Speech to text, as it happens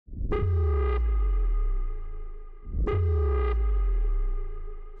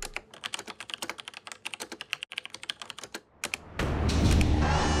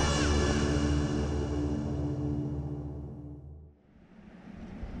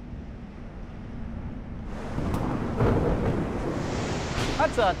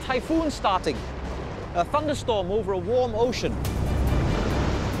That's a typhoon starting. A thunderstorm over a warm ocean.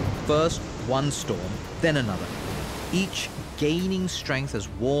 First one storm, then another, each gaining strength as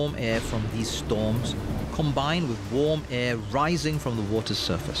warm air from these storms combined with warm air rising from the water's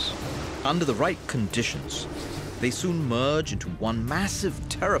surface. Under the right conditions, they soon merge into one massive,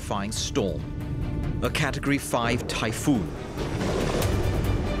 terrifying storm, a Category 5 typhoon.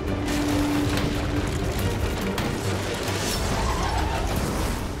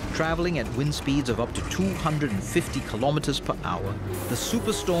 Traveling at wind speeds of up to 250 kilometers per hour, the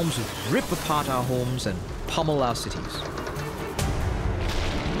superstorms rip apart our homes and pummel our cities.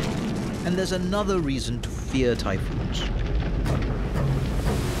 And there's another reason to fear typhoons.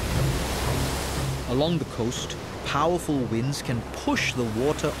 Along the coast, powerful winds can push the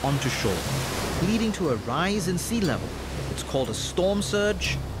water onto shore, leading to a rise in sea level. It's called a storm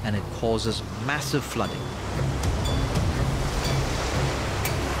surge, and it causes massive flooding.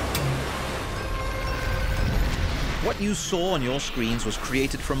 What you saw on your screens was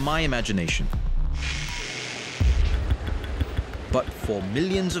created from my imagination. But for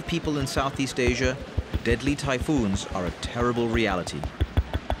millions of people in Southeast Asia, deadly typhoons are a terrible reality.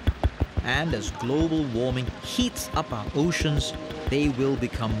 And as global warming heats up our oceans, they will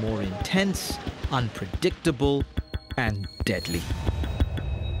become more intense, unpredictable, and deadly.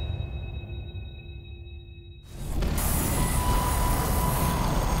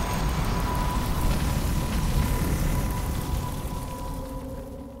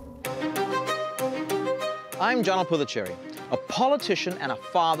 I'm Janil Puthucheary, a politician and a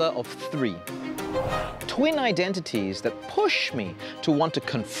father of 3. Twin identities that push me to want to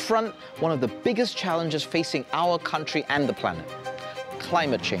confront one of the biggest challenges facing our country and the planet: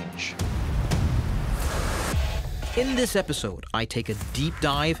 climate change. In this episode, I take a deep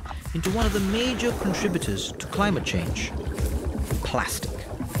dive into one of the major contributors to climate change: plastic.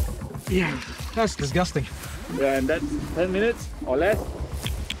 Yeah, that's disgusting. Yeah, and that's 10 minutes or less.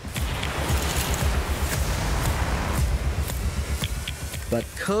 But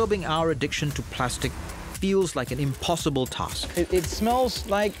curbing our addiction to plastic feels like an impossible task. It smells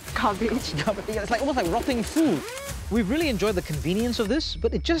like garbage. It's like almost like rotting food. We've really enjoyed the convenience of this,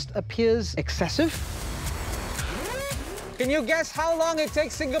 but it just appears excessive. Can you guess how long it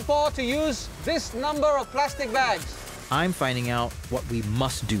takes Singapore to use this number of plastic bags? I'm finding out what we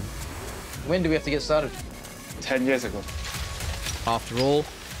must do. When do we have to get started? 10 years ago. After all,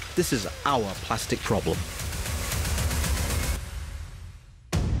 this is our plastic problem.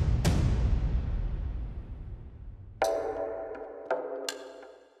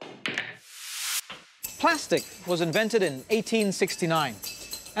 Plastic was invented in 1869,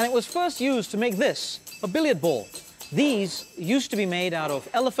 and it was first used to make this, a billiard ball. These used to be made out of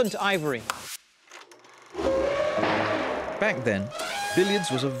elephant ivory. Back then, billiards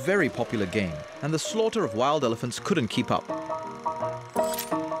was a very popular game, and the slaughter of wild elephants couldn't keep up.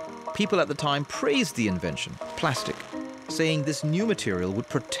 People at the time praised the invention, plastic, saying this new material would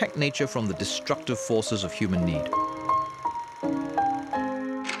protect nature from the destructive forces of human need.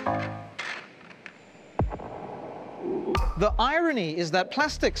 The irony is that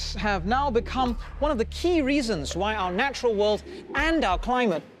plastics have now become one of the key reasons why our natural world and our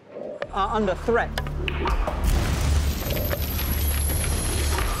climate are under threat.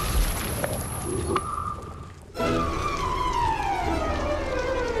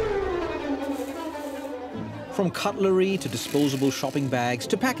 From cutlery to disposable shopping bags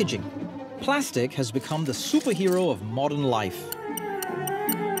to packaging, plastic has become the superhero of modern life.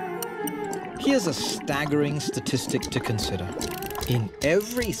 Here's a staggering statistic to consider. In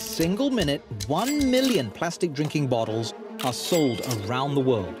every single minute, 1 million plastic drinking bottles are sold around the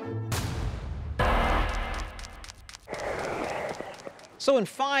world. So in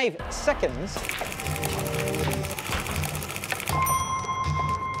 5 seconds,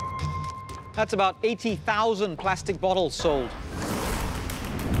 that's about 80,000 plastic bottles sold.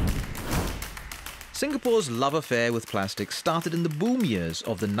 Singapore's love affair with plastic started in the boom years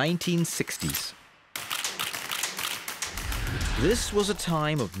of the 1960s. This was a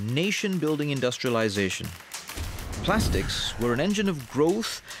time of nation-building industrialization. Plastics were an engine of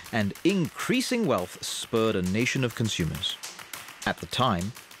growth, and increasing wealth spurred a nation of consumers. At the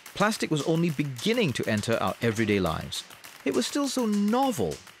time, plastic was only beginning to enter our everyday lives. It was still so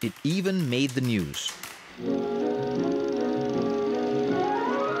novel, it even made the news.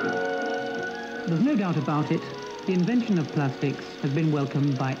 There's no doubt about it, the invention of plastics has been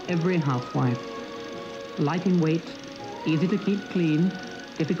welcomed by every housewife. Light in weight, easy to keep clean,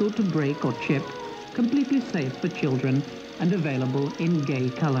 difficult to break or chip, completely safe for children, and available in gay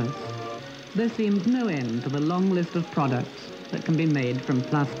colors. There seems no end to the long list of products that can be made from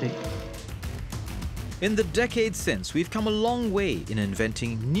plastic. In the decades since, we've come a long way in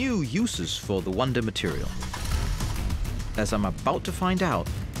inventing new uses for the wonder material. As I'm about to find out,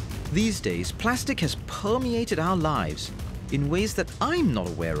 these days, plastic has permeated our lives in ways that I'm not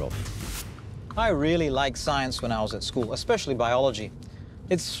aware of. I really liked science when I was at school, especially biology.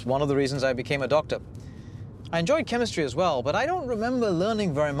 It's one of the reasons I became a doctor. I enjoyed chemistry as well, but I don't remember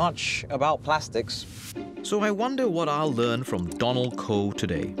learning very much about plastics. So I wonder what I'll learn from Donald Coe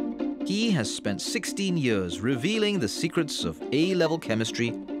today. He has spent 16 years revealing the secrets of A-level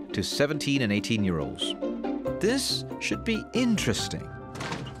chemistry to 17 and 18-year-olds. This should be interesting.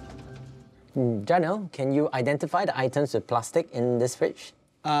 Janil, can you identify the items with plastic in this fridge?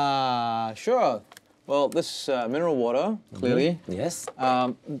 Sure. Well, this mineral water, clearly. Yes.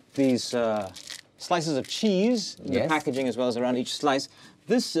 These slices of cheese, the Yes. packaging as well as around each slice.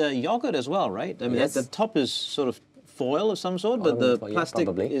 This yogurt as well, right? I mean, Yes. the top is sort of foil of some sort, but the Aluminum foil, yeah, plastic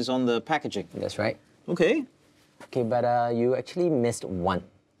probably. is on the packaging. That's right. Okay. Okay, but you actually missed one.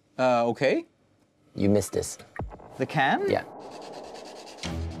 Okay. You missed this. The can? Yeah.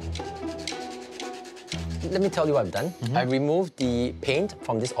 Let me tell you what I've done. I removed the paint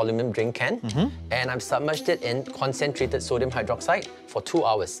from this aluminum drink can and I've submerged it in concentrated sodium hydroxide for 2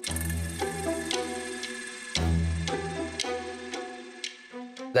 hours.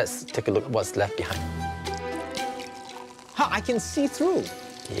 Let's take a look at what's left behind. Ha, I can see through.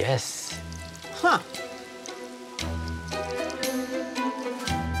 Yes. Huh.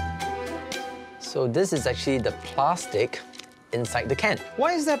 So this is actually the plastic inside the can.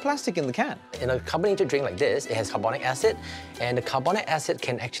 Why is there plastic in the can? In a carbonated drink like this, it has carbonic acid, and the carbonic acid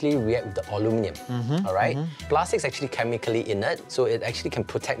can actually react with the aluminum, all right? Plastic is actually chemically inert, so it actually can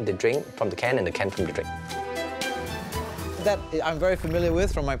protect the drink from the can and the can from the drink. That I'm very familiar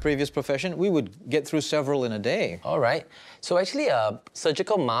with from my previous profession. We would get through several in a day. All right. So actually,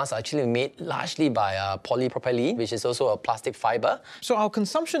 surgical masks are actually made largely by polypropylene, which is also a plastic fiber. So our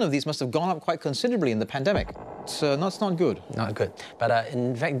consumption of these must have gone up quite considerably in the pandemic. So that's not good. Not good. But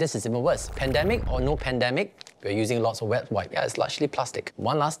in fact, this is even worse. Pandemic or no pandemic, we're using lots of wet wipe. Yeah, it's largely plastic.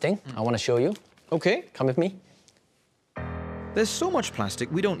 One last thing I want to show you. Okay. Come with me. There's so much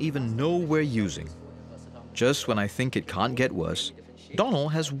plastic we don't even know we're using. Just when I think it can't get worse,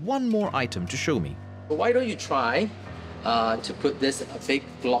 Donald has one more item to show me. Why don't you try to put this fake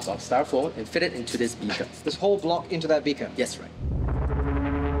block of styrofoam and fit it into this beaker? This whole block into that beaker. Yes, right.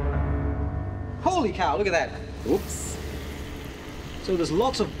 Holy cow, look at that. Oops. So there's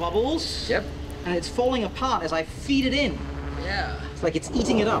lots of bubbles. Yep. And it's falling apart as I feed it in. Yeah. It's like it's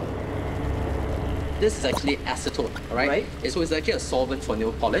eating it up. This is actually acetone, all right? Right. So it's actually a solvent for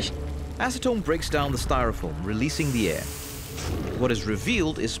nail polish. Acetone breaks down the styrofoam, releasing the air. What is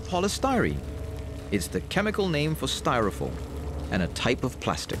revealed is polystyrene. It's the chemical name for styrofoam and a type of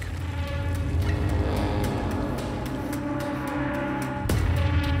plastic.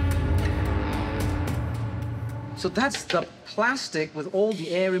 So that's the plastic with all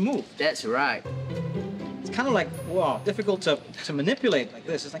the air removed. That's right. It's kind of like, wow, difficult to manipulate like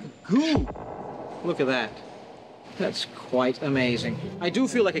this. It's like a goo. Look at that. That's quite amazing. I do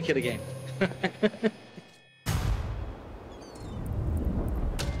feel like a kid again.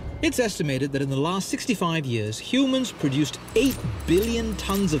 It's estimated that in the last 65 years, humans produced 8 billion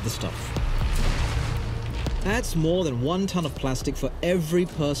tons of the stuff. That's more than 1 ton of plastic for every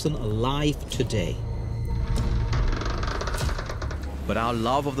person alive today. But our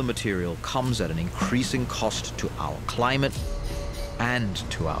love of the material comes at an increasing cost to our climate and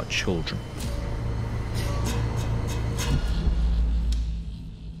to our children.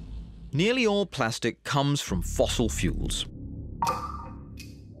 Nearly all plastic comes from fossil fuels.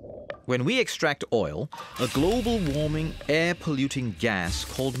 When we extract oil, a global warming, air-polluting gas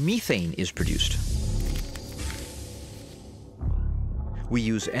called methane is produced. We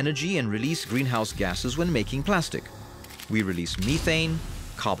use energy and release greenhouse gases when making plastic. We release methane,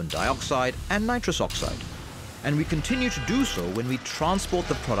 carbon dioxide, and nitrous oxide. And we continue to do so when we transport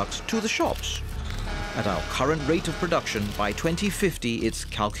the products to the shops. At our current rate of production, by 2050, it's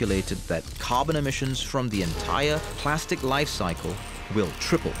calculated that carbon emissions from the entire plastic life cycle will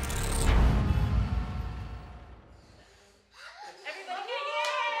triple.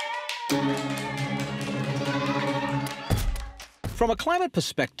 From a climate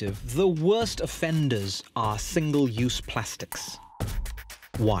perspective, the worst offenders are single-use plastics.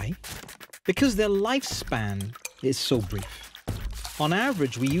 Why? Because their lifespan is so brief. On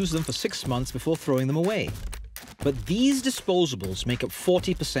average, we use them for 6 months before throwing them away. But these disposables make up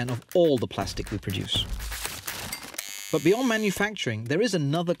 40% of all the plastic we produce. But beyond manufacturing, there is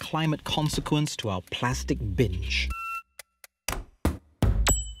another climate consequence to our plastic binge.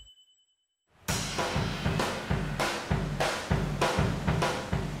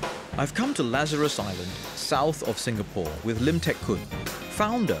 I've come to Lazarus Island, south of Singapore, with Lim Teck Kun,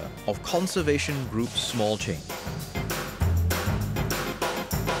 founder of conservation group Small Chain.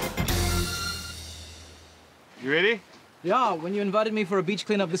 You ready? Yeah, when you invited me for a beach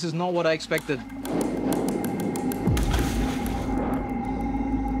cleanup, this is not what I expected.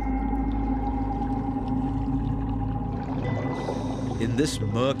 In this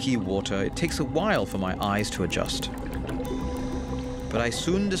murky water, it takes a while for my eyes to adjust. But I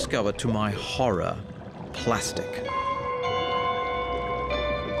soon discovered, to my horror, plastic.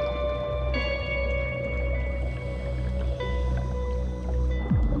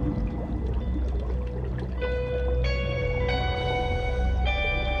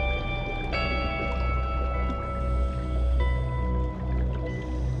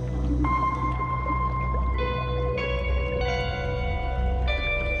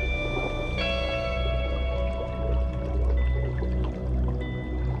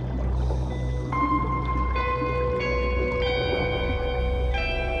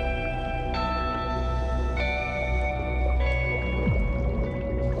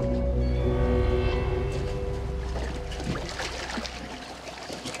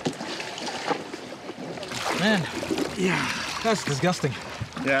 Man, yeah, that's disgusting.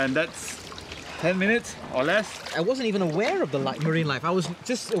 Yeah, and that's 10 minutes or less. I wasn't even aware of the marine life. I was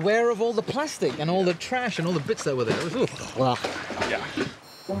just aware of all the plastic and all the trash and all the bits that were there. It was, wow. Yeah.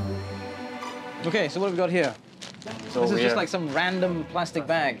 Okay, so what have we got here? So This is we just have- like some random plastic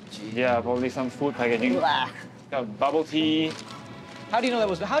bag. Yeah, probably some food packaging. Got bubble tea. How do you know that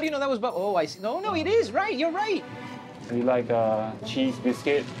was? How do you know that was? Oh, I see. No, it is right. You're right. We like cheese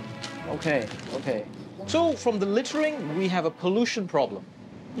biscuit. Okay, okay. So from the littering, we have a pollution problem.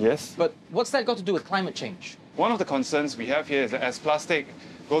 Yes. But what's that got to do with climate change? One of the concerns we have here is that as plastic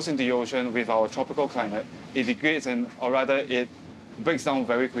goes into the ocean with our tropical climate, it degrades or rather it breaks down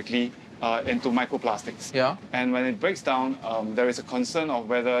very quickly into microplastics. Yeah. And when it breaks down, there is a concern of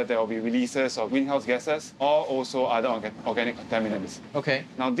whether there will be releases of greenhouse gases or also other organic contaminants. Okay.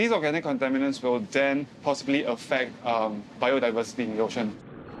 Now, these organic contaminants will then possibly affect biodiversity in the ocean.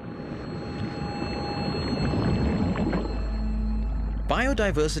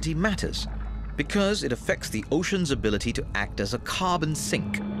 Biodiversity matters because it affects the ocean's ability to act as a carbon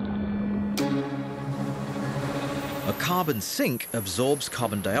sink. A carbon sink absorbs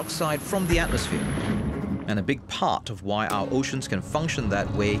carbon dioxide from the atmosphere, and a big part of why our oceans can function that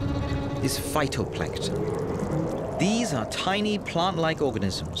way is phytoplankton. These are tiny plant-like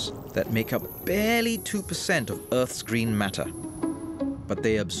organisms that make up barely 2% of Earth's green matter, but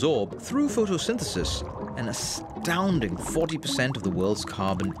they absorb, through photosynthesis, an astounding 40% of the world's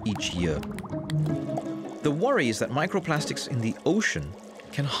carbon each year. The worry is that microplastics in the ocean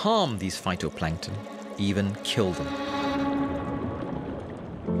can harm these phytoplankton, even kill them.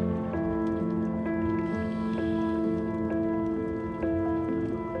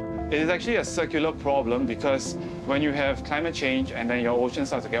 It is actually a circular problem because when you have climate change and then your ocean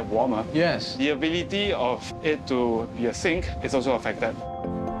starts to get warmer, Yes. the ability of it to be a sink is also affected.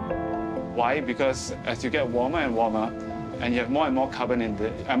 Why? Because as you get warmer and warmer and you have more and more carbon in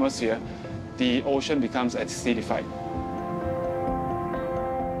the atmosphere, the ocean becomes acidified.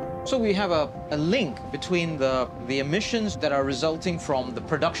 So we have a link between the emissions that are resulting from the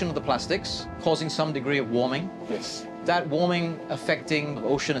production of the plastics, causing some degree of warming, Yes. that warming affecting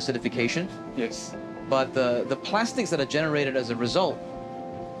ocean acidification, Yes. but the plastics that are generated as a result,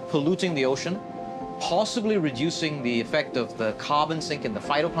 polluting the ocean, possibly reducing the effect of the carbon sink in the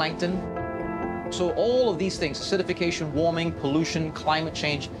phytoplankton. So all of these things, acidification, warming, pollution, climate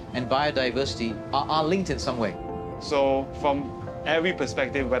change, and biodiversity are linked in some way. So from every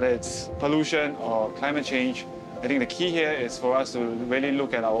perspective, whether it's pollution or climate change, I think the key here is for us to really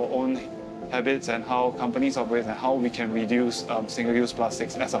look at our own habits and how companies operate and how we can reduce single-use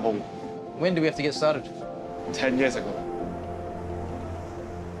plastics as a whole. When do we have to get started? 10 years ago.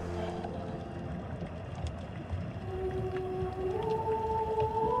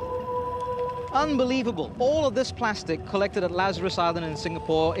 Unbelievable. All of this plastic collected at Lazarus Island in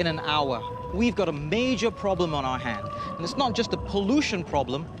Singapore in an hour. We've got a major problem on our hand. And it's not just a pollution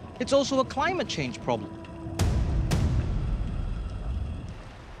problem, it's also a climate change problem.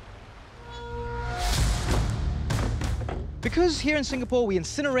 Because here in Singapore, we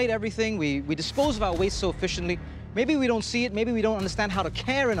incinerate everything, we dispose of our waste so efficiently, maybe we don't see it, maybe we don't understand how to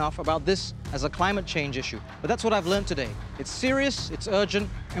care enough about this as a climate change issue. But that's what I've learned today. It's serious, it's urgent,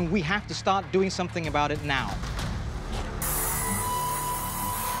 and we have to start doing something about it now.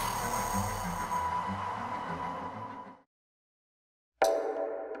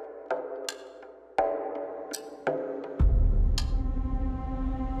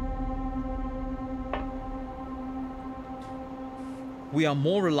 we are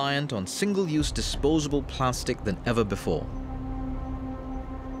more reliant on single-use disposable plastic than ever before.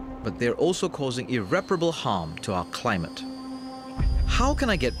 But they're also causing irreparable harm to our climate. How can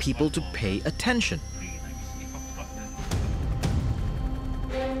I get people to pay attention?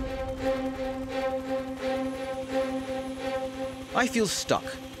 I feel stuck.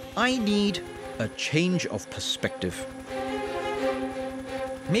 I need a change of perspective.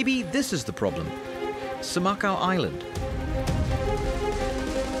 Maybe this is the problem. Semakau Island.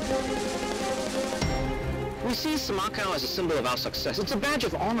 We see Semakau as a symbol of our success. It's a badge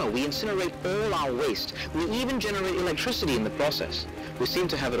of honor. We incinerate all our waste. We even generate electricity in the process. We seem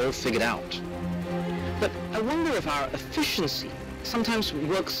to have it all figured out. But I wonder if our efficiency sometimes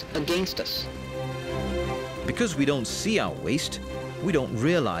works against us. Because we don't see our waste, we don't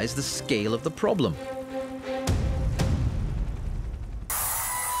realize the scale of the problem.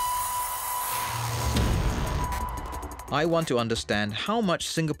 I want to understand how much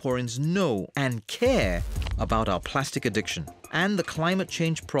Singaporeans know and care about our plastic addiction and the climate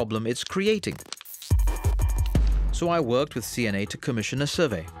change problem it's creating. So I worked with CNA to commission a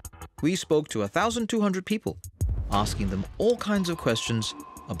survey. We spoke to 1,200 people, asking them all kinds of questions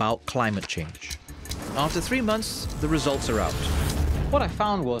about climate change. After 3 months, the results are out. What I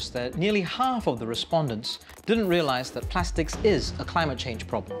found was that nearly half of the respondents didn't realize that plastics is a climate change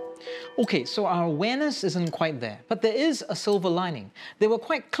problem. Okay, so our awareness isn't quite there, but there is a silver lining. They were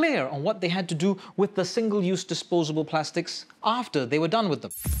quite clear on what they had to do with the single-use disposable plastics after they were done with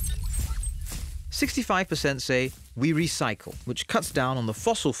them. 65% say we recycle, which cuts down on the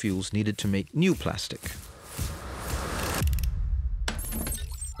fossil fuels needed to make new plastic.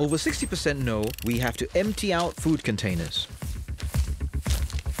 Over 60% know we have to empty out food containers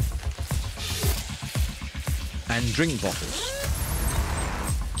and drink bottles.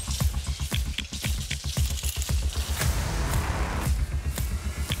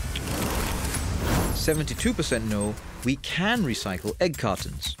 (72% know we can recycle egg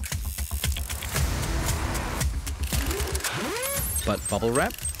cartons. But bubble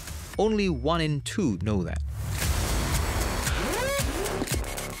wrap? Only 1 in 2 know that.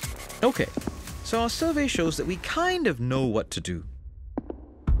 Okay, so our survey shows that we kind of know what to do.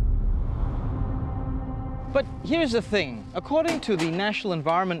 But here's the thing. According to the National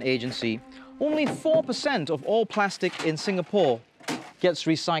Environment Agency, only 4% of all plastic in Singapore gets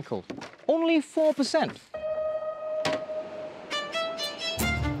recycled. Only 4%.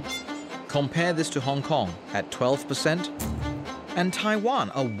 Compare this to Hong Kong at 12% and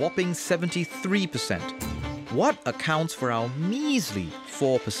Taiwan a whopping 73%. What accounts for our measly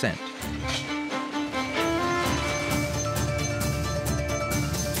 4%?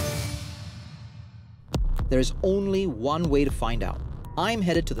 There is only one way to find out. I'm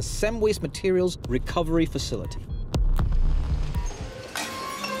headed to the SEM Waste Materials Recovery Facility.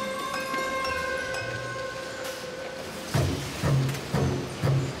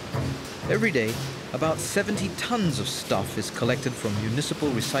 Every day, about 70 tons of stuff is collected from municipal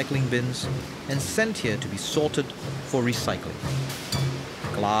recycling bins and sent here to be sorted for recycling.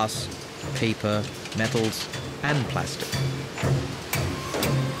 Glass, paper, metals, and plastic.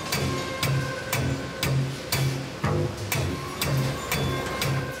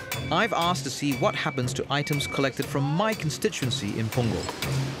 I've asked to see what happens to items collected from my constituency in Punggol.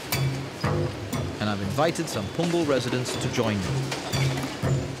 And I've invited some Punggol residents to join me.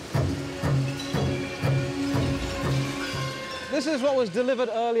 This is what was delivered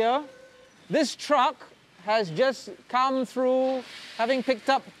earlier. This truck has just come through having picked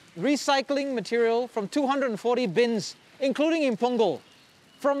up recycling material from 240 bins, including in Punggol,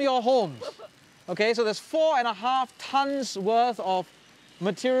 from your homes. Okay, so there's 4.5 tons worth of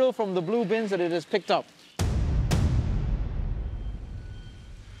material from the blue bins that it has picked up.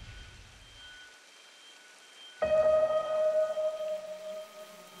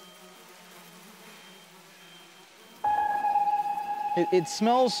 It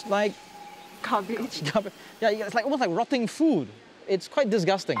smells like Garbage. Yeah, it's like almost like rotting food. It's quite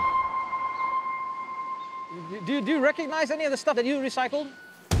disgusting. Do you recognize any of the stuff that you recycled?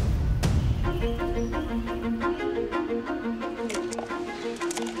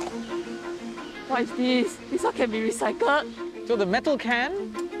 What is this? This one can be recycled? So the metal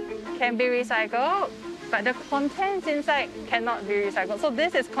can? Can be recycled, but the contents inside cannot be recycled. So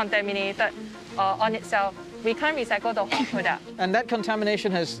this is contaminated on itself. We can't recycle the whole product. And that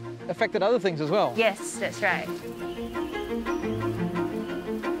contamination has affected other things as well? Yes, that's right.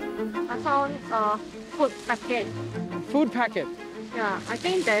 I found a food packet. Food packet? Yeah, I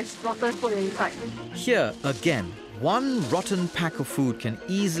think there's rotten food inside. Here, again, one rotten pack of food can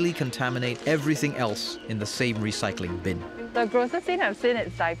easily contaminate everything else in the same recycling bin. The grossest thing I've seen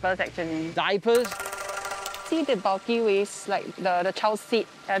is diapers, actually. Diapers? See the bulky waste, like the child seat.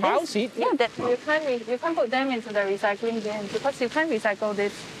 Child seat? Yeah, that you can't put them into the recycling bin because you can't recycle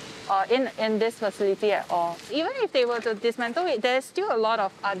this in this facility at all. Even if they were to dismantle it, there's still a lot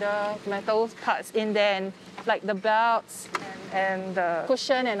of other metal parts in there, and like the belts and the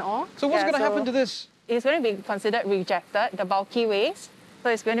cushion and all. So what's going to happen to this? It's going to be considered rejected, the bulky waste. So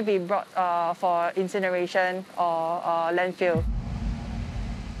it's going to be brought for incineration or landfill.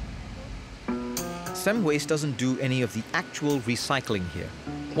 Sem Waste doesn't do any of the actual recycling here.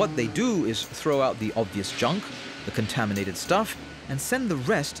 What they do is throw out the obvious junk, the contaminated stuff, and send the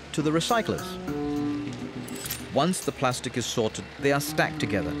rest to the recyclers. Once the plastic is sorted, they are stacked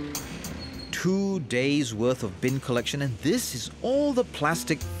together. 2 days worth of bin collection, and this is all the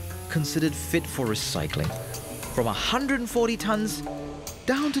plastic considered fit for recycling. From 140 tons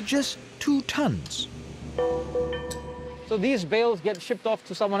down to just 2 tons. So these bales get shipped off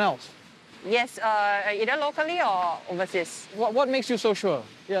to someone else? Yes, either locally or overseas. What makes you so sure?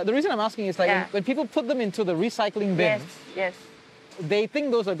 Yeah, the reason I'm asking is like when people put them into the recycling bin, yes, they think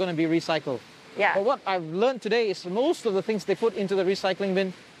those are going to be recycled. Yeah. But what I've learned today is most of the things they put into the recycling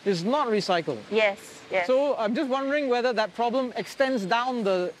bin is not recycled. Yes, yes. So I'm just wondering whether that problem extends down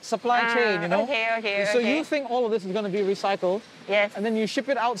the supply chain, you know? Okay. So you think all of this is going to be recycled? Yes. And then you ship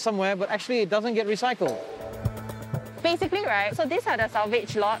it out somewhere, but actually it doesn't get recycled. Basically, right, so these are the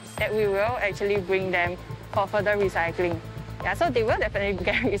salvage lots that we will actually bring them for further recycling. Yeah, so they will definitely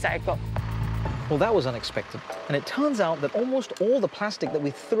get recycled. Well, that was unexpected. And it turns out that almost all the plastic that we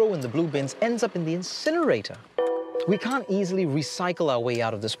throw in the blue bins ends up in the incinerator. We can't easily recycle our way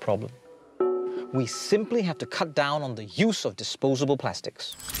out of this problem. We simply have to cut down on the use of disposable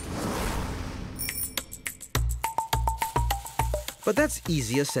plastics. But that's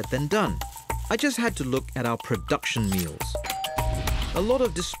easier said than done. I just had to look at our production meals. A lot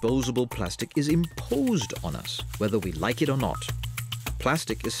of disposable plastic is imposed on us, whether we like it or not.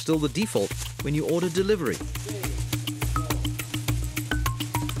 Plastic is still the default when you order delivery.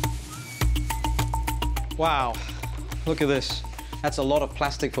 Wow, look at this. That's a lot of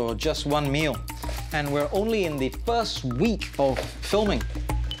plastic for just one meal. And we're only in the first week of filming.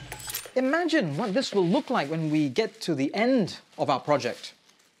 Imagine what this will look like when we get to the end of our project.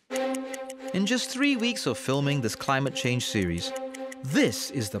 In just 3 weeks of filming this climate change series,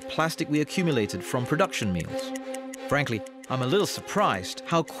 this is the plastic we accumulated from production meals. Frankly, I'm a little surprised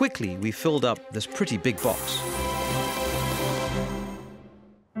how quickly we filled up this pretty big box.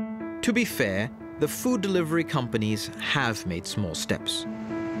 To be fair, the food delivery companies have made small steps.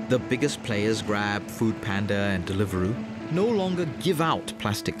 The biggest players, Grab, Foodpanda and Deliveroo, no longer give out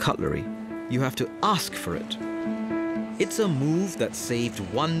plastic cutlery. You have to ask for it. It's a move that saved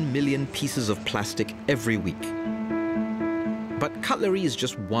 1 million pieces of plastic every week. But cutlery is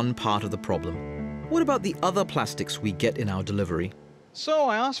just one part of the problem. What about the other plastics we get in our delivery? So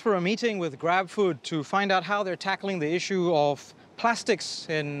I asked for a meeting with Grab Food to find out how they're tackling the issue of plastics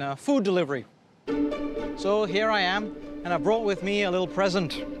in food delivery. So here I am, and I brought with me a little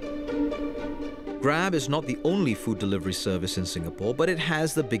present. Grab is not the only food delivery service in Singapore, but it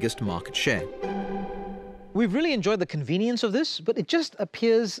has the biggest market share. We've really enjoyed the convenience of this, but it just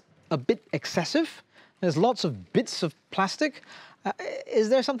appears a bit excessive. There's lots of bits of plastic. Is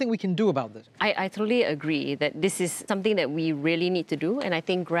there something we can do about this? I totally agree that this is something that we really need to do. And I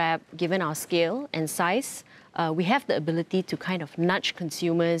think Grab, given our scale and size, we have the ability to kind of nudge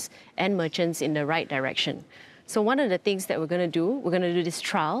consumers and merchants in the right direction. So one of the things that we're going to do this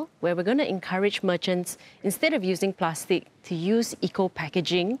trial where we're going to encourage merchants, instead of using plastic, to use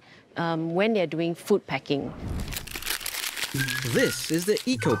eco-packaging when they're doing food packing. This is the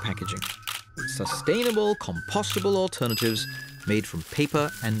eco-packaging. Sustainable, compostable alternatives made from paper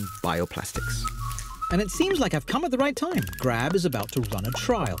and bioplastics. And it seems like I've come at the right time. Grab is about to run a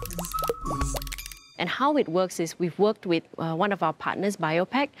trial. And how it works is we've worked with one of our partners,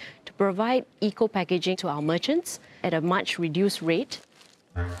 Biopack, to provide eco-packaging to our merchants at a much reduced rate.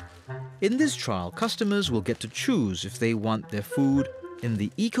 In this trial, customers will get to choose if they want their food in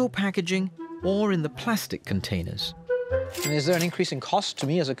the eco-packaging or in the plastic containers. And is there an increase in cost to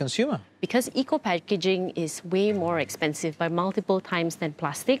me as a consumer? Because eco-packaging is way more expensive by multiple times than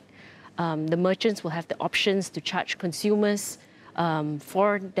plastic, the merchants will have the options to charge consumers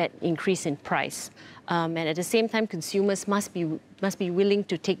for that increase in price. And at the same time, consumers must be willing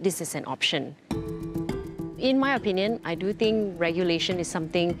to take this as an option. In my opinion, I do think regulation is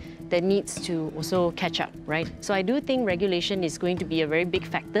something that needs to also catch up, right? So I do think regulation is going to be a very big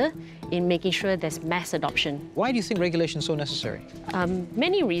factor in making sure there's mass adoption. Why do you think regulation is so necessary?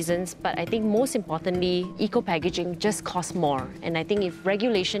 Many reasons, but I think most importantly, eco-packaging just costs more. And I think if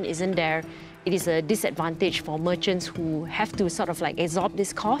regulation isn't there, it is a disadvantage for merchants who have to sort of like absorb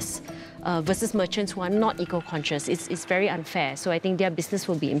this cost versus merchants who are not eco-conscious. It's very unfair. So I think their business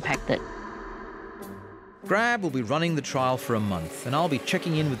will be impacted. Grab will be running the trial for a month, and I'll be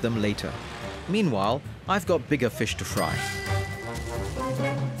checking in with them later. Meanwhile, I've got bigger fish to fry.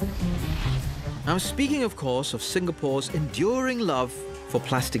 I'm speaking, of course, of Singapore's enduring love for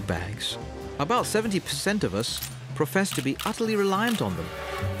plastic bags. About 70% of us profess to be utterly reliant on them,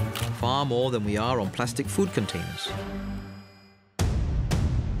 far more than we are on plastic food containers.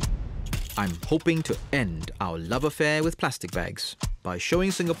 I'm hoping to end our love affair with plastic bags by showing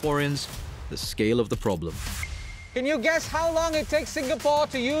Singaporeans the scale of the problem. Can you guess how long it takes Singapore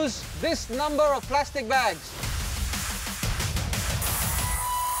to use this number of plastic bags?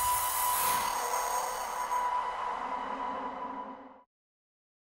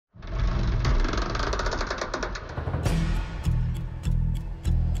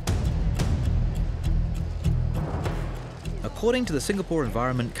 According to the Singapore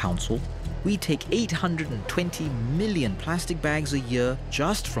Environment Council, we take 820 million plastic bags a year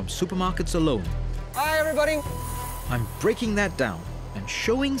just from supermarkets alone. Hi, everybody. I'm breaking that down and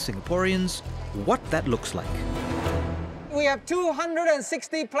showing Singaporeans what that looks like. We have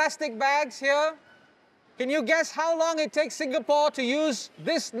 260 plastic bags here. Can you guess how long it takes Singapore to use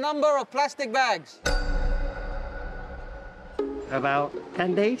this number of plastic bags? About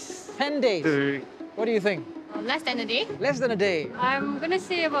 10 days. 10 days. What do you think? Less than a day. Less than a day. I'm gonna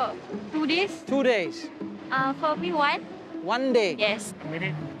say about 2 days. 2 days. For me, 1. 1 day. Yes. A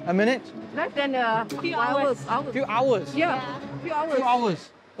minute. A minute? Less than a few hours. Few hours. Yeah. Few hours. Few hours.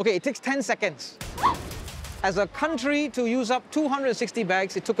 Okay, it takes 10 seconds. As a country to use up 260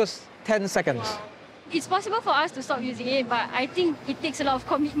 bags, it took us 10 seconds. Wow. It's possible for us to stop using it, but I think it takes a lot of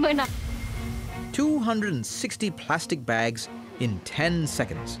commitment. 260 plastic bags in 10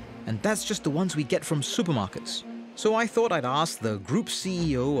 seconds. And that's just the ones we get from supermarkets. So I thought I'd ask the group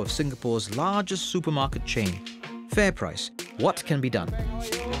CEO of Singapore's largest supermarket chain, FairPrice, what can be done?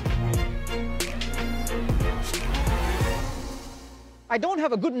 I don't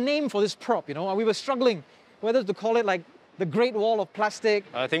have a good name for this prop, you know. We were struggling whether to call it like the Great Wall of Plastic.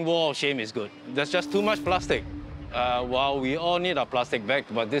 I think Wall of Shame is good. There's just too much plastic. While we all need our plastic bag,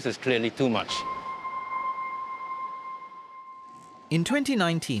 but this is clearly too much. In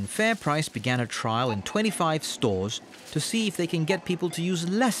 2019, FairPrice began a trial in 25 stores to see if they can get people to use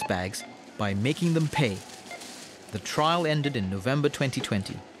less bags by making them pay. The trial ended in November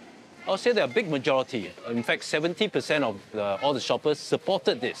 2020. I'll say there are a big majority. In fact, 70% of all the shoppers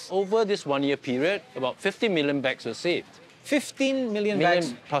supported this. Over this 1 year period, about 50 million bags were saved. 15 million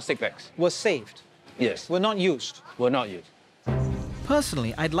bags plastic bags were saved? Yes. Were not used? Were not used.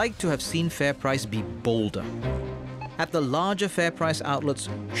 Personally, I'd like to have seen FairPrice be bolder. At the larger FairPrice outlets,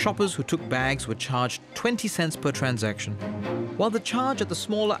 shoppers who took bags were charged 20 cents per transaction, while the charge at the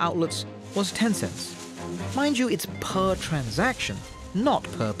smaller outlets was 10 cents. Mind you, it's per transaction, not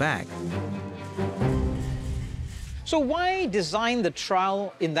per bag. So why design the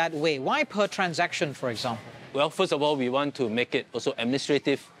trial in that way? Why per transaction, for example? Well, first of all, we want to make it also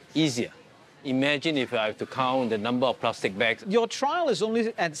administrative easier. Imagine if I have to count the number of plastic bags. Your trial is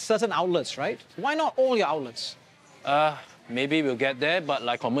only at certain outlets, right? Why not all your outlets? Maybe we'll get there, but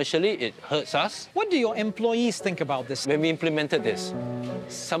like commercially, it hurts us. What do your employees think about this? When we implemented this,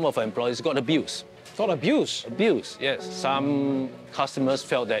 some of our employees got abused. Got abused? Abused, yes. Some customers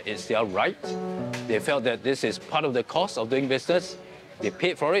felt that it's their right. They felt that this is part of the cost of doing business. They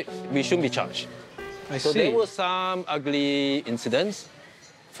paid for it. We shouldn't be charged. I so see. There were some ugly incidents.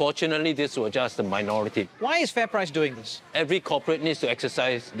 Fortunately, this was just a minority. Why is FairPrice doing this? Every corporate needs to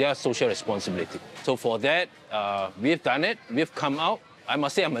exercise their social responsibility. So for that, we've done it. We've come out. I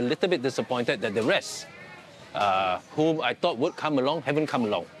must say I'm a little bit disappointed that the rest, whom I thought would come along, haven't come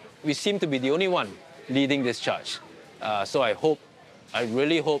along. We seem to be the only one leading this charge. So I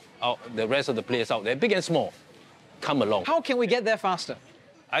really hope the rest of the players out there, big and small, come along. How can we get there faster?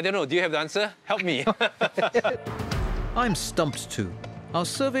 I don't know. Do you have the answer? Help me. I'm stumped too. Our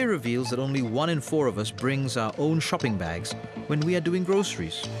survey reveals that only 1 in 4 of us brings our own shopping bags when we are doing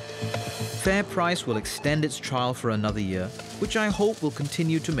groceries. FairPrice will extend its trial for another year, which I hope will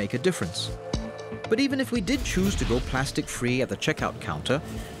continue to make a difference. But even if we did choose to go plastic-free at the checkout counter,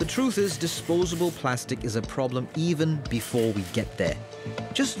 the truth is disposable plastic is a problem even before we get there.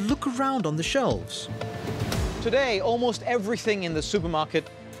 Just look around on the shelves. Today, almost everything in the supermarket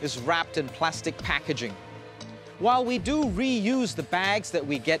is wrapped in plastic packaging. While we do reuse the bags that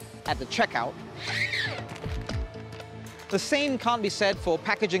we get at the checkout, the same can't be said for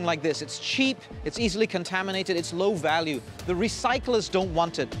packaging like this. It's cheap, it's easily contaminated, it's low value. The recyclers don't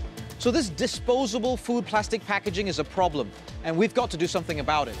want it. So this disposable food plastic packaging is a problem, and we've got to do something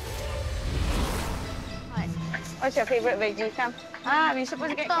about it. What's your favorite veggie? Come. We're supposed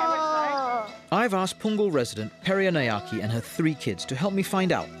to get carrots, right? I've asked Punggol resident Perianayaki and her 3 kids to help me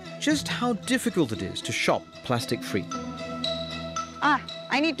find out just how difficult it is to shop plastic-free.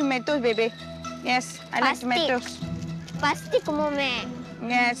 I need tomatoes, baby. Yes, I like tomatoes. Plastic mo, me.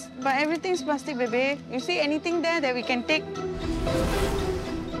 Yes, but everything's plastic, baby. You see anything there that we can take?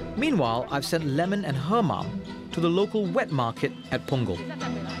 Meanwhile, I've sent Lemon and her mom to the local wet market at Punggol.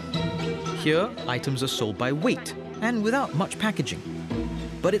 Here, items are sold by weight and without much packaging.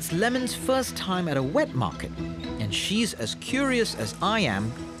 But it's Lemon's first time at a wet market, and she's as curious as I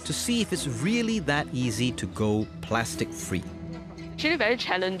am to see if it's really that easy to go plastic-free. Actually very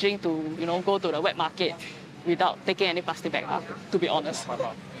challenging to, go to the wet market without taking any plastic bag, to be honest.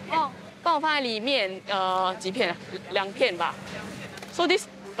 帮我放在里面几片2片吧 So this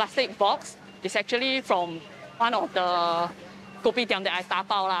plastic box is actually from one of the kopitiam that I 打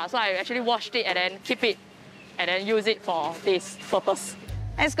包啦 So I actually washed it and then keep it and then use it for this purpose.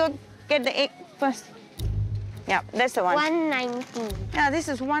 Let's go get the egg first. Yeah, that's the one. 190. Yeah, this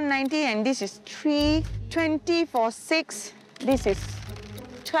is 190 and this is 320 for 6. This is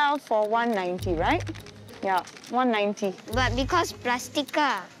 12 for 190, right? Yeah, 190. But because plastic,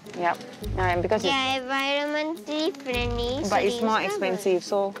 Yep. And because it's environmentally friendly. but it's more expensive.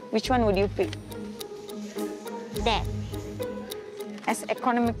 So which one would you pick? That. As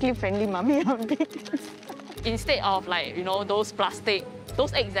economically friendly, mommy, I'll pick. Instead of those plastic,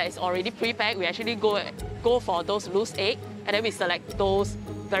 those eggs that is already pre-packed, we actually go for those loose egg and then we select those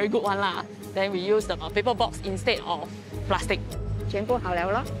very good one lah. Then we use the paper box instead of plastic. 全部好了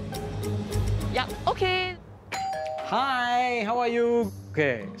咯. Yeah, okay. Hi, how are you?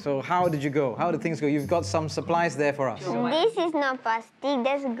 Okay, so how did you go? How did things go? You've got some supplies there for us. This is not plastic,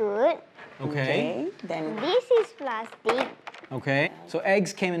 that's good. Okay. Then This is plastic. Okay, so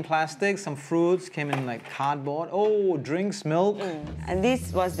eggs came in plastic, some fruits came in like cardboard. Oh, drinks, milk. and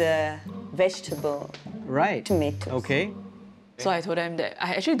this was the vegetable. Right. Tomatoes. Okay. So I told them that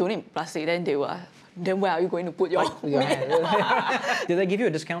I actually don't need plastic. Then they were, then where are you going to put your meat? Did they give you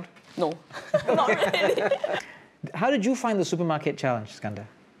a discount? No, not really. How did you find the supermarket challenge, Skanda?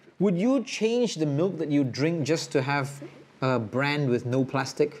 Would you change the milk that you drink just to have a brand with no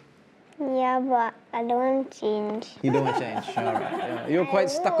plastic? Yeah, but I don't change. You don't want to change. All right. Yeah. You're quite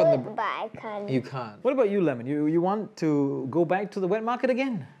stuck on the. But I can't. You can't. What about you, Lemon? You want to go back to the wet market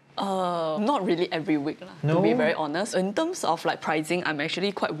again? Not really every week, No? to be very honest. In terms of pricing, I'm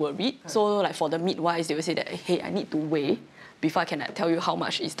actually quite worried. So for the meat wise, they will say that, hey, I need to weigh before I can tell you how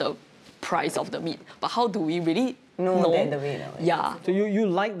much is the price of the meat. But how do we really know? the way. Yeah. So you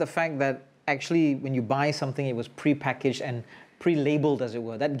like the fact that actually when you buy something, it was pre-packaged and pre-labeled, as it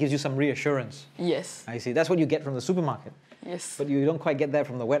were. That gives you some reassurance. Yes. I see. That's what you get from the supermarket. Yes. But you don't quite get that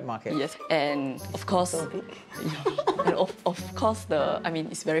from the wet market. Yes. And of course, and of course,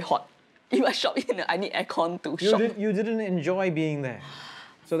 it's very hot. If I shop in, I need aircon to shop. You didn't enjoy being there.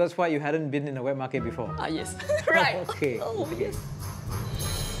 So that's why you hadn't been in a wet market before. Yes. Right. Okay. Oh, yes.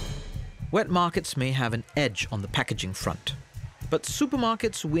 Wet markets may have an edge on the packaging front, but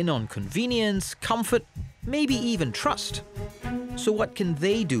supermarkets win on convenience, comfort, maybe even trust. So what can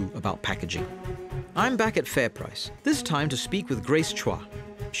they do about packaging? I'm back at FairPrice, this time to speak with Grace Chua.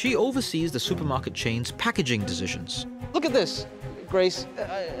 She oversees the supermarket chain's packaging decisions. Look at this, Grace.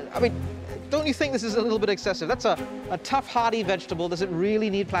 Don't you think this is a little bit excessive? That's a tough, hearty vegetable. Does it really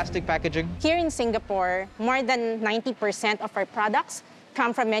need plastic packaging? Here in Singapore, more than 90% of our products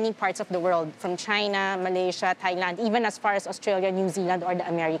come from many parts of the world, from China, Malaysia, Thailand, even as far as Australia, New Zealand, or the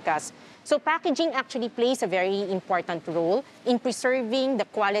Americas. So packaging actually plays a very important role in preserving the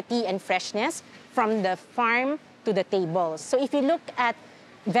quality and freshness from the farm to the table. So if you look at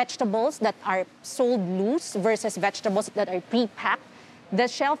vegetables that are sold loose versus vegetables that are pre-packed, the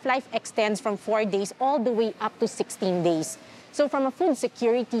shelf life extends from 4 days all the way up to 16 days. So from a food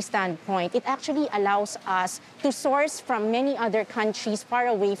security standpoint, it actually allows us to source from many other countries far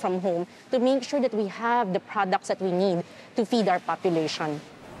away from home to make sure that we have the products that we need to feed our population.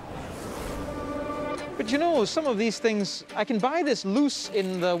 But you know, some of these things, I can buy this loose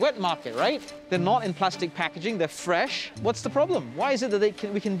in the wet market, right? They're not in plastic packaging, they're fresh. What's the problem? Why is it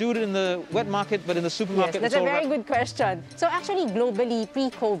that we can do it in the wet market, but in the supermarket Yes, that's a very good question. So actually, globally,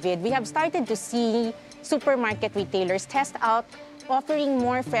 pre-COVID, we have started to see supermarket retailers test out offering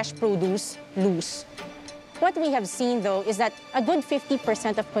more fresh produce loose. What we have seen, though, is that a good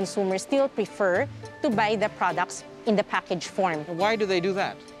 50% of consumers still prefer to buy the products in the packaged form. Why do they do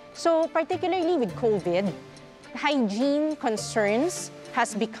that? So particularly with COVID, hygiene concerns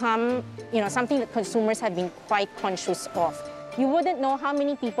has become, something that consumers have been quite conscious of. You wouldn't know how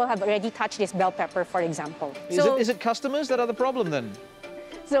many people have already touched this bell pepper, for example. Is it customers that are the problem then?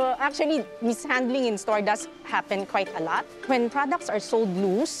 So actually, mishandling in store does happen quite a lot. When products are sold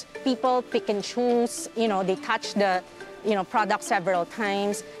loose, people pick and choose, they touch the products several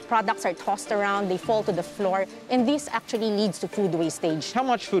times, products are tossed around, they fall to the floor, and this actually leads to food wastage. How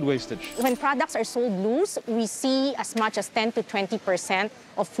much food wastage? When products are sold loose, we see as much as 10 to 20%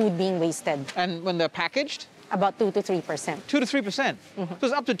 of food being wasted. And when they're packaged? About 2 to 3%. 2 to 3%? So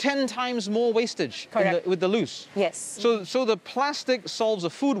it's up to 10 times more wastage with the loose? Yes. So the plastic solves a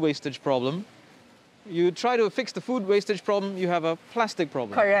food wastage problem. You try to fix the food wastage problem, you have a plastic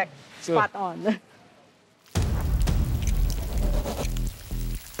problem. Correct. Spot on.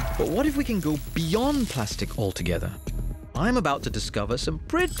 But what if we can go beyond plastic altogether? I'm about to discover some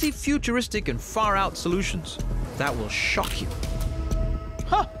pretty futuristic and far-out solutions that will shock you.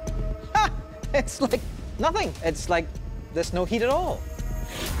 Huh! Ha! It's like nothing. It's like there's no heat at all.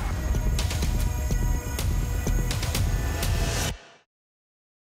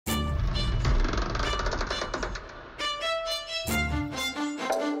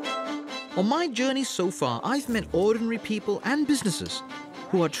 On my journey so far, I've met ordinary people and businesses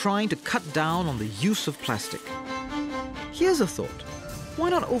who are trying to cut down on the use of plastic. Here's a thought. Why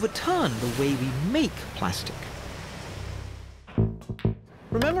not overturn the way we make plastic?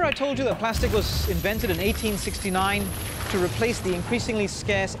 Remember I told you that plastic was invented in 1869 to replace the increasingly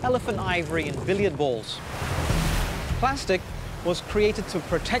scarce elephant ivory in billiard balls? Plastic was created to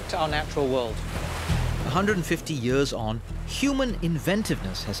protect our natural world. 150 years on, human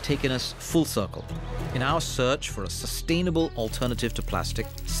inventiveness has taken us full circle. In our search for a sustainable alternative to plastic,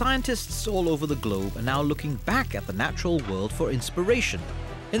 scientists all over the globe are now looking back at the natural world for inspiration.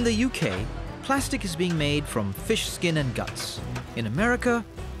 In the UK, plastic is being made from fish skin and guts. In America,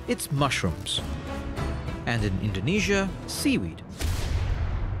 it's mushrooms. And in Indonesia, seaweed.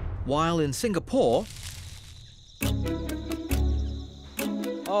 While in Singapore,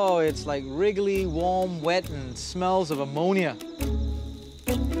 oh, it's like wriggly, warm, wet, and smells of ammonia.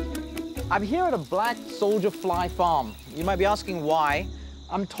 I'm here at a black soldier fly farm. You might be asking why.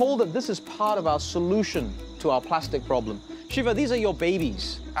 I'm told that this is part of our solution to our plastic problem. Shiva, these are your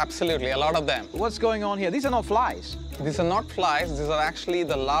babies. Absolutely, a lot of them. What's going on here? These are not flies. These are not flies. These are actually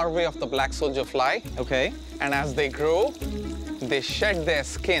the larvae of the black soldier fly. Okay. And as they grow, they shed their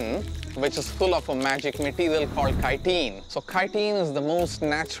skin, which is full of a magic material called chitin. So chitin is the most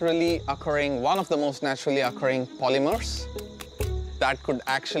naturally occurring, one of the most naturally occurring polymers that could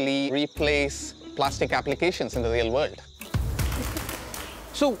actually replace plastic applications in the real world.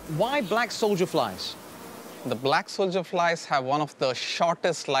 So why black soldier flies? The black soldier flies have one of the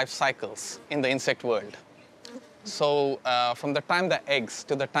shortest life cycles in the insect world. So from the time they're eggs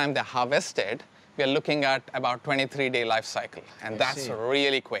to the time they're harvested, we are looking at about 23-day life cycle, and that's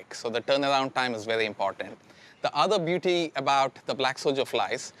really quick. So the turnaround time is very important. The other beauty about the black soldier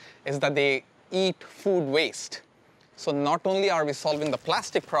flies is that they eat food waste. So not only are we solving the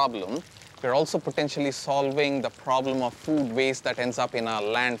plastic problem, we're also potentially solving the problem of food waste that ends up in our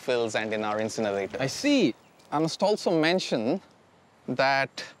landfills and in our incinerators. I see. I must also mention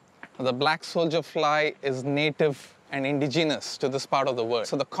that the black soldier fly is native and indigenous to this part of the world.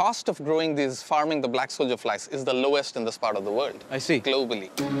 So the cost of farming the black soldier flies is the lowest in this part of the world. I see. Globally.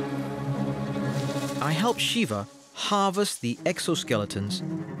 I helped Shiva harvest the exoskeletons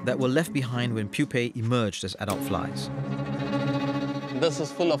that were left behind when pupae emerged as adult flies. This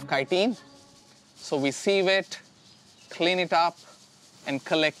is full of chitin. So we sieve it, clean it up, and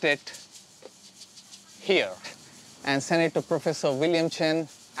collect it here. And send it to Professor William Chen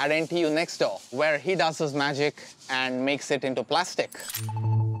at NTU next door, where he does his magic and makes it into plastic.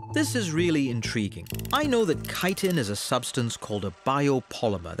 This is really intriguing. I know that chitin is a substance called a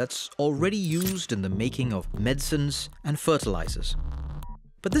biopolymer that's already used in the making of medicines and fertilizers.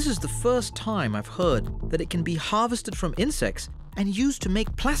 But this is the first time I've heard that it can be harvested from insects and used to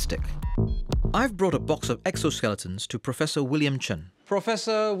make plastic. I've brought a box of exoskeletons to Professor William Chen.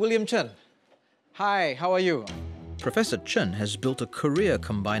 Professor William Chen. Hi, how are you? Professor Chen has built a career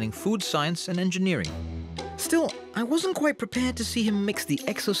combining food science and engineering. Still, I wasn't quite prepared to see him mix the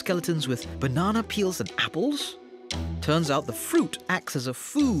exoskeletons with banana peels and apples. Turns out the fruit acts as a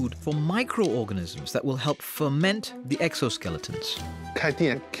food for microorganisms that will help ferment the exoskeletons.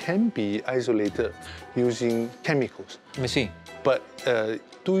 Chitin can be isolated using chemicals. Let me see. But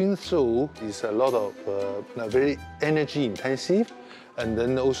doing so is a lot of very energy intensive, and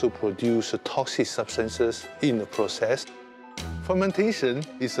then also produce toxic substances in the process. Fermentation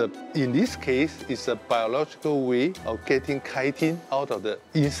is in this case, is a biological way of getting chitin out of the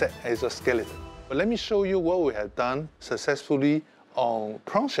insect exoskeleton. But let me show you what we have done successfully on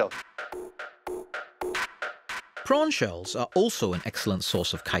prawn shells. Prawn shells are also an excellent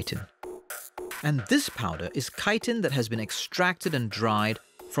source of chitin. And this powder is chitin that has been extracted and dried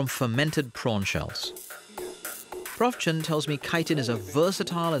from fermented prawn shells. Prof. Chen tells me chitin is a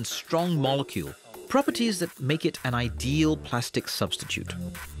versatile and strong molecule, properties that make it an ideal plastic substitute.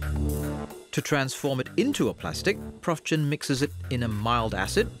 To transform it into a plastic, Prof. Chen mixes it in a mild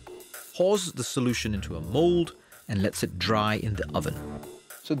acid, pours the solution into a mold, and lets it dry in the oven.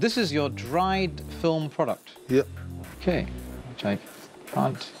 So this is your dried film product? Yep. Okay, which I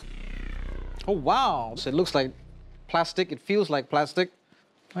can't... Oh, wow. So it looks like plastic, it feels like plastic.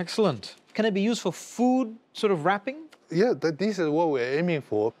 Excellent. Can it be used for food sort of wrapping? Yeah, this is what we're aiming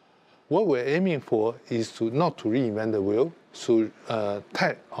for. What we're aiming for is not to reinvent the wheel, to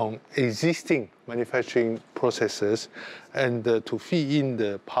tap on existing manufacturing processes and to feed in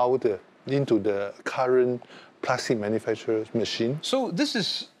the powder into the current plastic manufacturer's machine. So this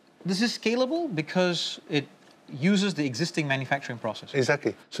is scalable because it uses the existing manufacturing process.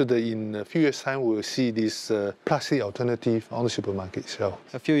 Exactly. So that in a few years' time, we'll see this plastic alternative on the supermarket shelf.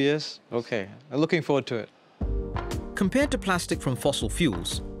 A few years? Okay. I'm looking forward to it. Compared to plastic from fossil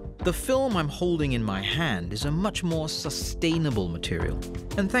fuels, the film I'm holding in my hand is a much more sustainable material.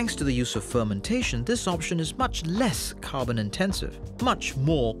 And thanks to the use of fermentation, this option is much less carbon intensive, much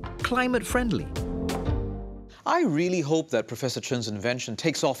more climate friendly. I really hope that Professor Chen's invention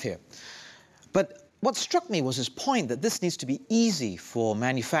takes off here. But what struck me was his point that this needs to be easy for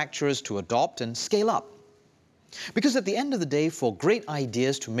manufacturers to adopt and scale up. Because at the end of the day, for great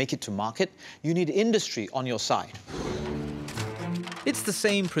ideas to make it to market, you need industry on your side. It's the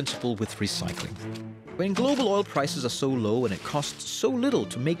same principle with recycling. When global oil prices are so low and it costs so little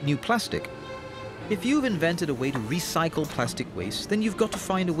to make new plastic, if you've invented a way to recycle plastic waste, then you've got to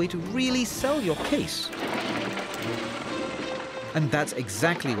find a way to really sell your case. And that's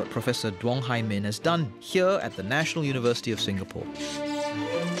exactly what Professor Duong Hai Min has done here at the National University of Singapore.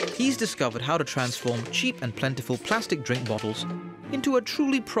 He's discovered how to transform cheap and plentiful plastic drink bottles into a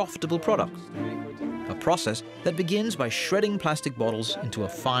truly profitable product. A process that begins by shredding plastic bottles into a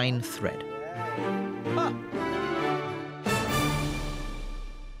fine thread.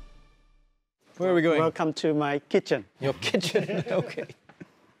 Where are we going? Welcome to my kitchen. Your kitchen, okay.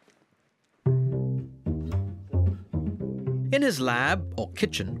 In his lab, or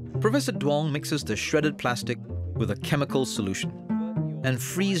kitchen, Professor Duong mixes the shredded plastic with a chemical solution and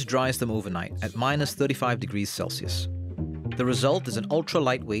freeze-dries them overnight at -35 degrees Celsius. The result is an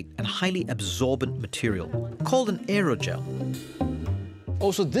ultra-lightweight and highly absorbent material called an aerogel.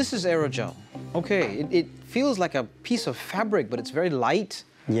 Oh, so this is aerogel. Okay, it feels like a piece of fabric, but it's very light.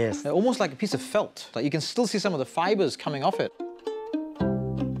 Yes. Almost like a piece of felt. Like you can still see some of the fibers coming off it.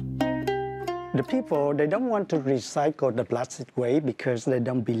 The people, they don't want to recycle the plastic waste because they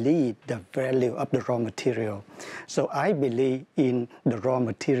don't believe the value of the raw material. So I believe in the raw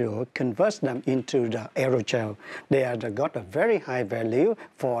material, convert them into the aerogel. They have got a very high value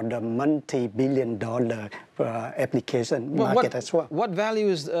for the multi-billion-dollar application market as well. What value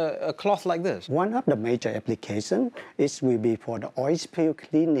is a cloth like this? One of the major applications will be for the oil spill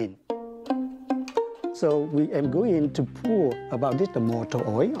cleaning. So we am going to pour about this the motor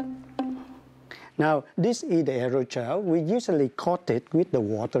oil. Now, this is the aerogel. We usually coat it with the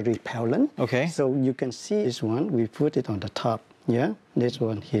water repellent. Okay. So you can see this one, we put it on the top, yeah? This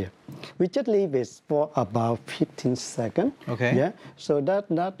one here. We just leave it for about 15 seconds. Okay. Yeah, so that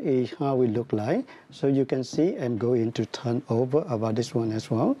is how we look like. So you can see I'm going to turn over about this one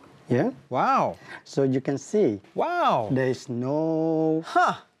as well, yeah? Wow. So you can see. Wow. There's no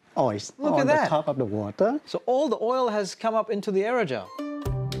oil on the top of the water. So all the oil has come up into the aerogel.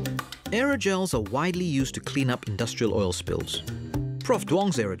 Aerogels are widely used to clean up industrial oil spills. Prof.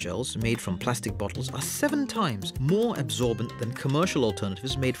 Duong's aerogels, made from plastic bottles, are 7 times more absorbent than commercial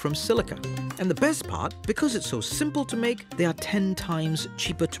alternatives made from silica. And the best part, because it's so simple to make, they are 10 times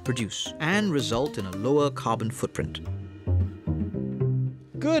cheaper to produce and result in a lower carbon footprint.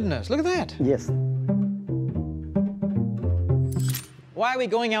 Goodness, look at that. Yes. Why are we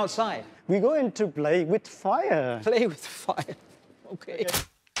going outside? We're going to play with fire. Play with fire. Okay.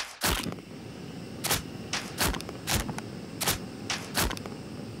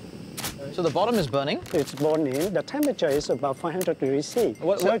 So the bottom is burning? It's burning. The temperature is about 500 degrees C.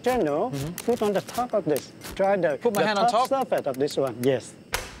 So Janil, put on the top of this. Try the, put my hand on top surface of this one. Yes.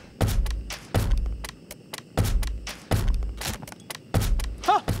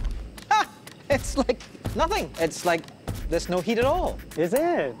 Huh! Ha! It's like nothing. It's like there's no heat at all. Is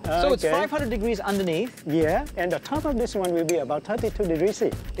it? So it's 500 degrees underneath. Yeah, and the top of this one will be about 32 degrees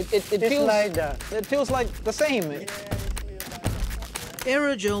C. It feels like the same.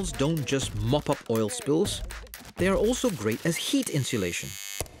 Aerogels don't just mop up oil spills, they are also great as heat insulation.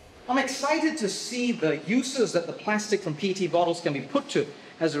 I'm excited to see the uses that the plastic from PET bottles can be put to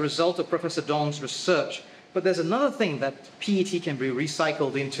as a result of Professor Dong's research. But there's another thing that PET can be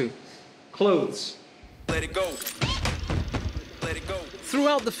recycled into: clothes. Let it go. Let it go.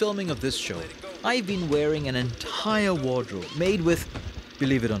 Throughout the filming of this show, I've been wearing an entire wardrobe made with,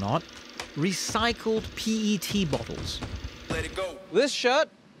 believe it or not, recycled PET bottles. Let it go. This shirt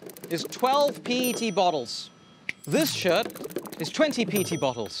is 12 PET bottles. This shirt is 20 PET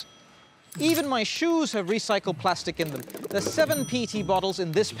bottles. Even my shoes have recycled plastic in them. There's 7 PET bottles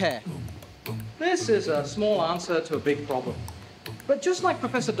in this pair. This is a small answer to a big problem. But just like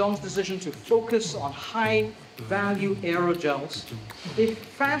Professor Dong's decision to focus on high-value aerogels, if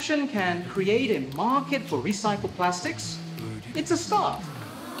fashion can create a market for recycled plastics, it's a start.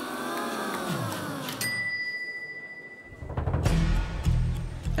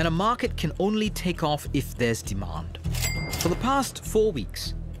 And a market can only take off if there's demand. For the past 4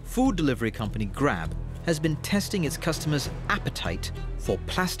 weeks, food delivery company Grab has been testing its customers' appetite for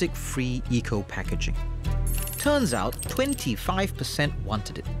plastic-free eco-packaging. Turns out 25%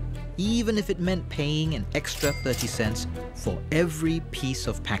 wanted it, even if it meant paying an extra 30 cents for every piece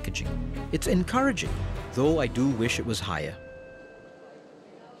of packaging. It's encouraging, though I do wish it was higher.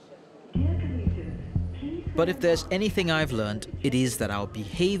 But if there's anything I've learned, it is that our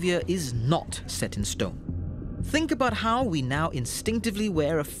behavior is not set in stone. Think about how we now instinctively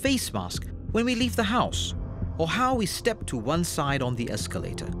wear a face mask when we leave the house, or how we step to one side on the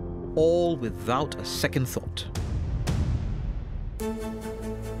escalator, all without a second thought.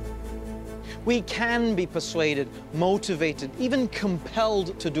 We can be persuaded, motivated, even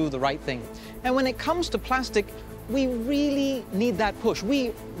compelled to do the right thing. And when it comes to plastic, we really need that push.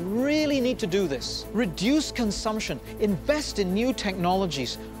 We really need to do this. Reduce consumption, invest in new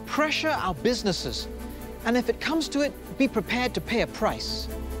technologies, pressure our businesses, and if it comes to it, be prepared to pay a price.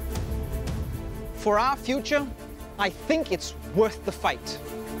 For our future, I think it's worth the fight.